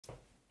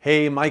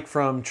Hey, Mike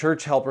from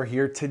Church Helper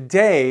here.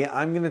 Today,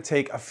 I'm going to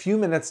take a few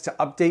minutes to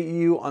update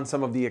you on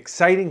some of the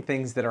exciting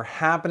things that are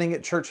happening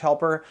at Church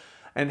Helper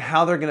and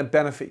how they're going to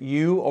benefit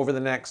you over the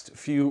next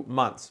few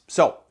months.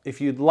 So, if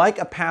you'd like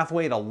a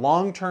pathway to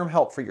long-term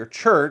help for your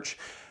church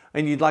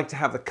and you'd like to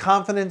have the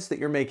confidence that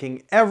you're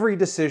making every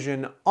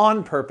decision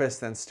on purpose,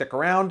 then stick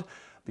around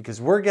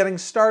because we're getting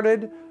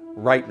started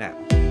right now.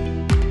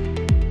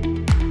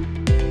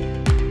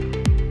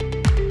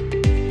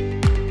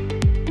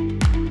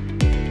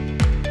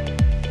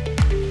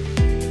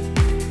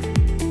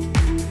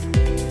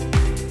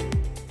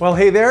 Well,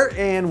 hey there,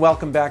 and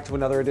welcome back to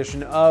another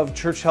edition of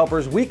Church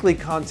Helper's weekly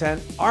content.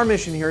 Our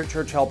mission here at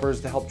Church Helper is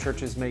to help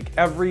churches make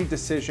every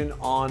decision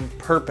on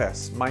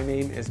purpose. My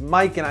name is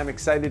Mike, and I'm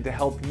excited to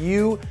help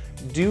you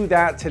do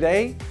that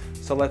today.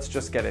 So let's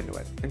just get into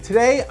it. And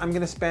today, I'm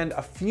going to spend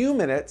a few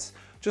minutes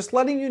just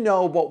letting you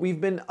know what we've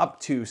been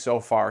up to so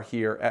far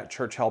here at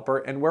Church Helper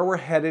and where we're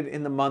headed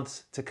in the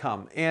months to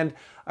come. And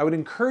I would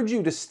encourage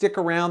you to stick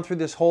around through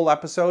this whole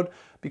episode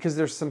because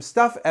there's some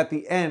stuff at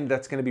the end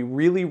that's going to be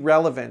really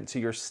relevant to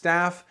your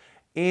staff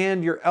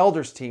and your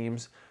elders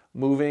teams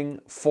moving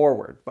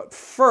forward. But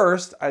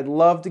first, I'd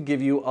love to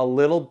give you a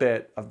little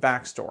bit of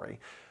backstory.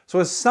 So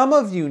as some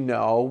of you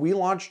know, we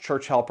launched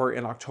Church Helper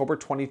in October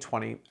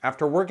 2020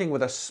 after working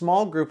with a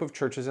small group of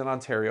churches in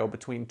Ontario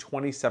between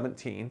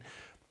 2017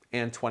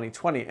 and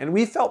 2020. And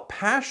we felt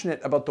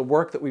passionate about the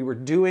work that we were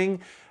doing,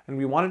 and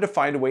we wanted to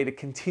find a way to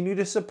continue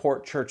to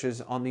support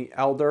churches on the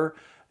elder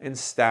and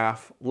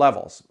staff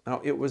levels.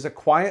 Now, it was a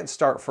quiet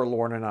start for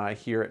Lauren and I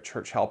here at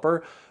Church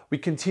Helper. We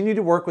continued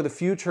to work with a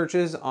few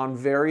churches on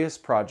various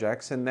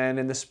projects, and then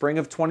in the spring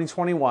of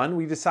 2021,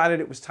 we decided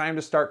it was time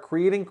to start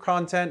creating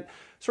content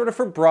sort of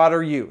for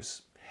broader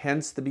use,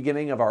 hence the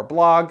beginning of our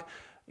blog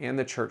and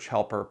the Church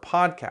Helper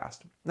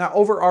podcast. Now,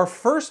 over our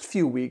first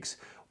few weeks,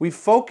 we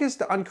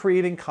focused on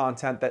creating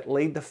content that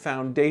laid the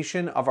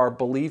foundation of our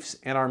beliefs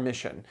and our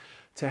mission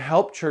to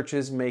help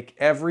churches make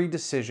every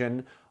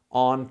decision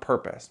on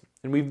purpose.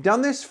 And we've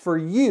done this for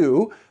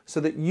you so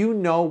that you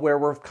know where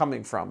we're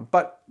coming from.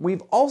 But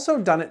we've also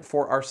done it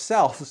for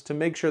ourselves to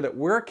make sure that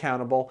we're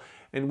accountable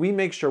and we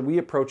make sure we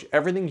approach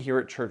everything here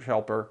at Church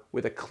Helper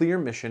with a clear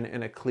mission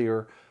and a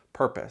clear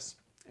purpose.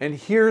 And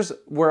here's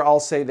where I'll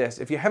say this.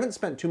 If you haven't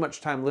spent too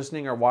much time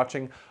listening or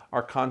watching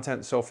our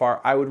content so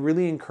far, I would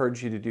really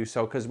encourage you to do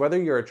so, because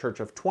whether you're a church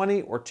of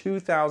 20 or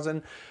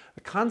 2,000,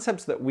 the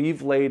concepts that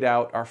we've laid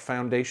out are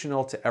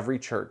foundational to every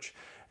church.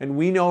 And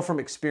we know from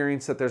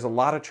experience that there's a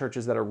lot of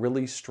churches that are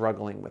really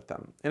struggling with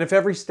them. And if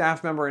every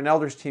staff member and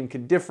elders team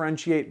can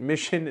differentiate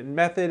mission and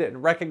method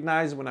and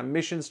recognize when a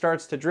mission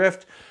starts to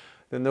drift,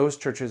 then those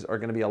churches are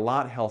going to be a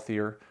lot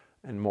healthier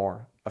and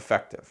more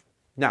effective.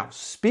 Now,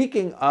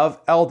 speaking of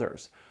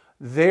elders,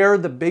 they're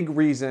the big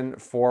reason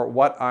for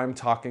what I'm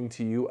talking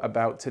to you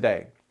about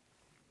today.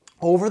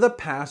 Over the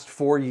past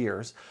 4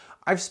 years,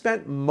 I've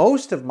spent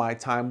most of my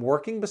time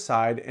working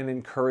beside and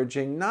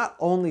encouraging not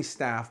only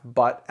staff,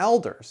 but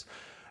elders.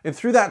 And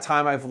through that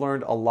time, I've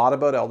learned a lot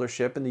about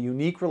eldership and the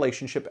unique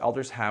relationship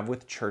elders have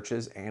with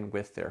churches and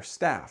with their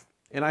staff.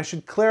 And I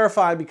should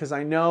clarify, because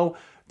I know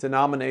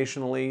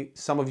denominationally,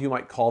 some of you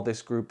might call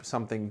this group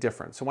something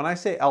different. So when I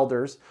say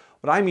elders,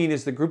 what I mean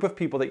is the group of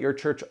people that your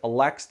church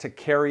elects to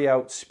carry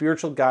out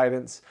spiritual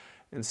guidance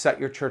and set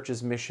your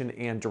church's mission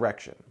and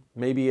direction.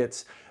 Maybe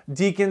it's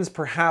deacons,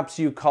 perhaps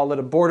you call it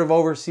a board of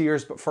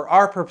overseers, but for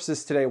our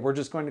purposes today, we're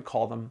just going to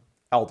call them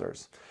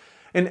elders.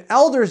 And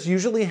elders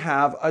usually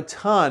have a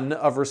ton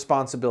of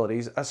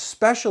responsibilities,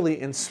 especially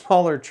in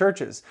smaller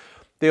churches.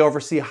 They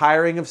oversee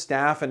hiring of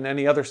staff and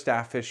any other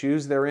staff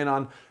issues. They're in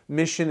on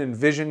mission and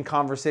vision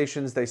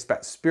conversations. They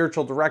set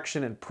spiritual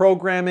direction and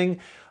programming.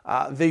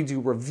 They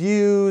do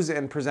reviews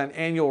and present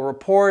annual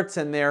reports,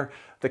 and they're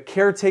the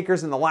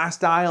caretakers and the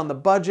last eye on the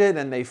budget,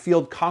 and they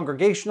field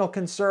congregational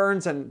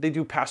concerns, and they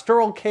do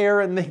pastoral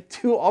care, and they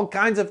do all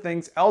kinds of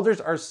things. Elders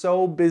are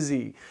so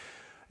busy.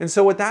 And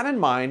so with that in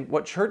mind,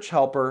 what Church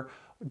Helper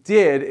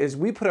did is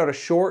we put out a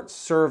short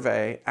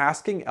survey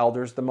asking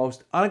elders the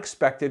most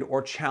unexpected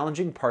or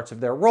challenging parts of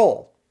their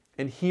role.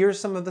 And here's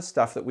some of the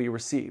stuff that we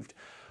received.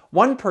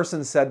 One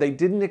person said they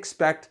didn't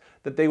expect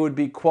that they would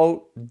be,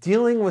 quote,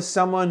 dealing with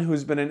someone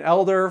who's been an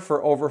elder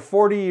for over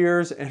 40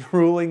 years and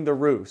ruling the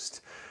roost.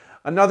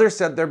 Another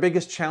said their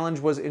biggest challenge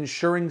was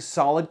ensuring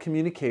solid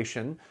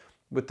communication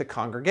with the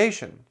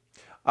congregation.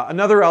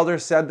 Another elder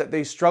said that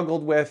they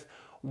struggled with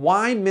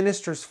why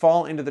ministers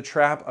fall into the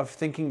trap of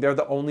thinking they're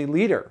the only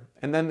leader.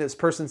 And then this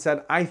person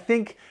said, I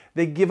think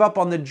they give up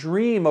on the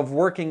dream of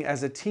working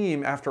as a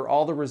team after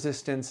all the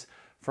resistance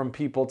from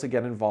people to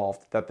get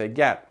involved that they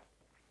get.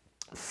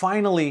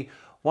 Finally,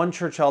 one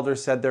church elder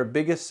said their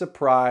biggest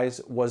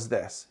surprise was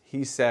this.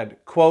 He said,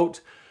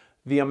 quote,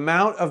 the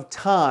amount of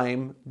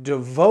time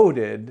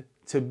devoted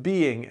to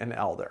being an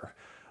elder.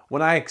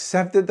 When I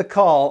accepted the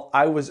call,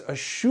 I was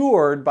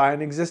assured by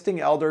an existing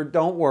elder,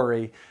 don't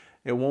worry,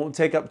 it won't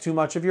take up too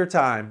much of your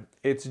time.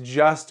 It's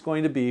just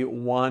going to be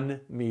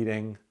one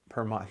meeting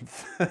per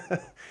month.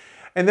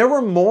 And there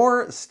were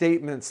more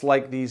statements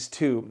like these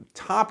too.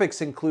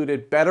 Topics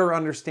included better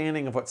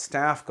understanding of what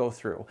staff go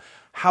through,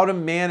 how to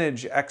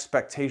manage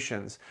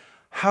expectations,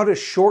 how to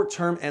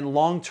short-term and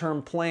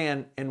long-term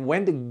plan, and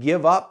when to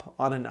give up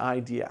on an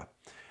idea.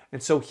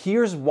 And so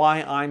here's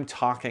why I'm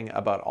talking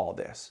about all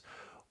this.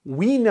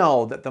 We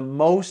know that the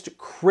most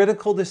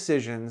critical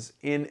decisions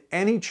in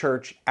any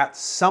church at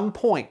some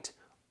point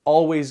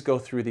always go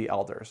through the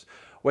elders.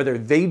 Whether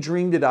they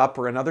dreamed it up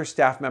or another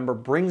staff member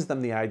brings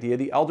them the idea,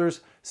 the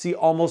elders see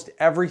almost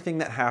everything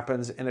that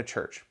happens in a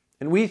church.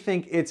 And we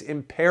think it's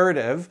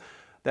imperative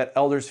that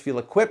elders feel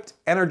equipped,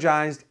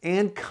 energized,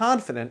 and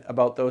confident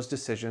about those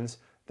decisions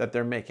that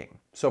they're making.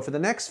 So for the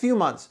next few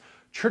months,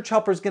 Church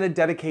Helper is going to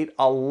dedicate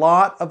a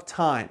lot of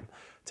time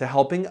to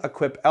helping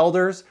equip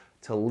elders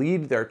to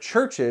lead their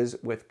churches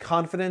with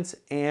confidence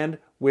and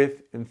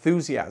with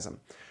enthusiasm.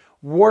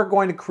 We're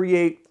going to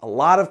create a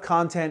lot of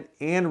content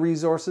and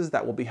resources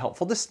that will be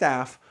helpful to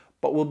staff,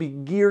 but will be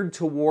geared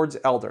towards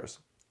elders.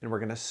 And we're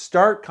going to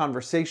start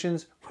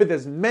conversations with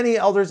as many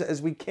elders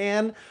as we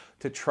can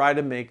to try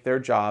to make their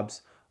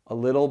jobs a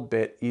little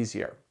bit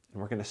easier.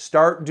 And we're going to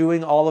start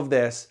doing all of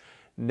this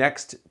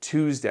next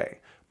Tuesday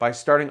by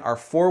starting our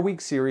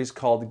 4-week series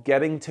called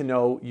Getting to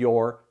Know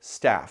Your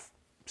Staff.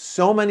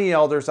 So many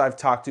elders I've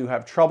talked to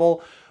have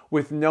trouble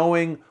with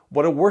knowing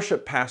what a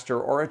worship pastor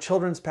or a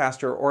children's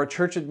pastor or a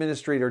church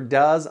administrator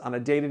does on a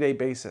day-to-day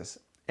basis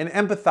and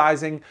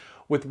empathizing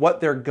with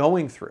what they're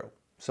going through.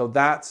 So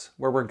that's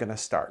where we're going to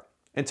start.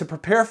 And to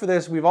prepare for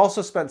this, we've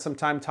also spent some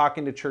time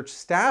talking to church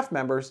staff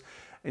members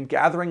and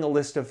gathering a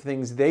list of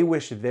things they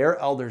wish their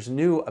elders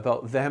knew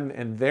about them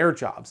and their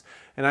jobs.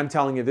 And I'm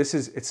telling you,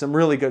 it's some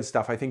really good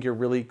stuff. I think you're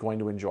really going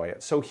to enjoy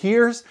it. So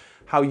here's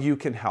how you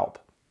can help.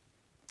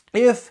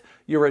 If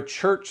you're a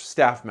church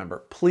staff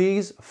member,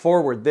 please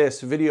forward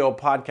this video,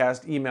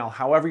 podcast, email,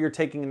 however you're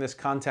taking in this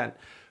content,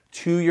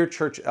 to your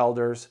church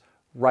elders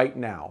right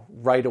now,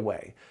 right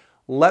away.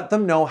 Let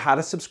them know how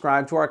to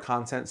subscribe to our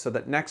content so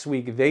that next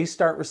week they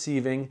start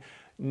receiving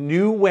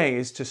new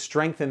ways to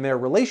strengthen their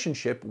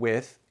relationship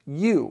with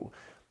you.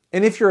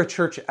 And if you're a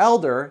church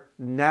elder,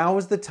 now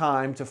is the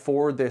time to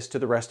forward this to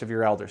the rest of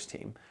your elders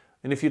team.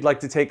 And if you'd like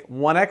to take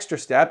one extra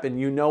step and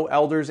you know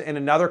elders in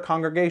another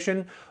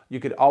congregation, you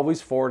could always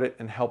forward it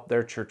and help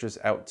their churches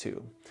out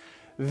too.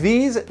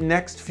 These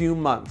next few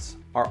months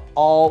are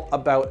all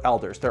about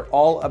elders. They're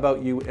all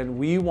about you, and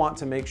we want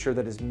to make sure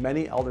that as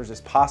many elders as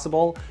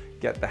possible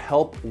get the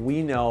help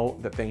we know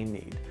that they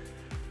need.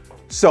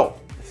 So,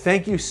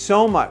 thank you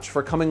so much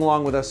for coming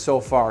along with us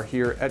so far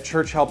here at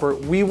Church Helper.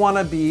 We want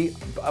to be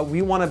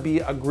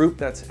a group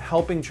that's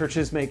helping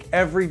churches make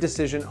every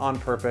decision on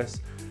purpose.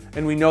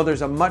 And we know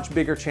there's a much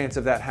bigger chance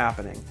of that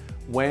happening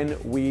when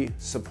we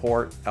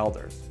support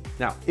elders.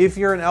 Now, if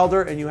you're an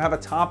elder and you have a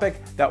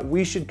topic that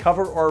we should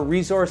cover or a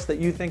resource that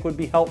you think would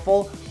be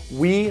helpful,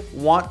 we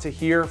want to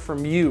hear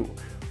from you.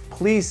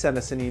 Please send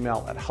us an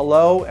email at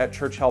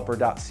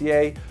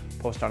hello@churchhelper.ca,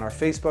 post on our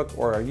Facebook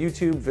or our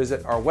YouTube,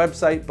 visit our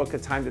website, book a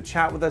time to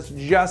chat with us,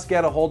 just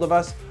get a hold of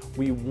us.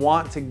 We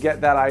want to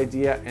get that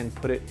idea and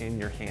put it in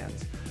your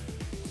hands.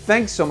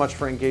 Thanks so much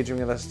for engaging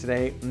with us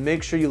today.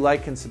 Make sure you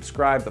like and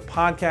subscribe the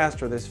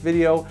podcast or this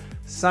video.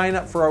 Sign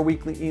up for our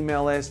weekly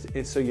email list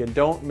so you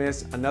don't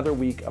miss another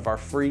week of our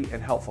free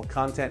and helpful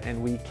content.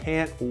 And we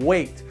can't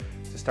wait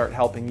to start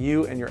helping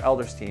you and your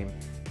elders team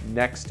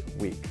next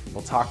week.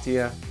 We'll talk to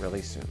you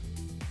really soon.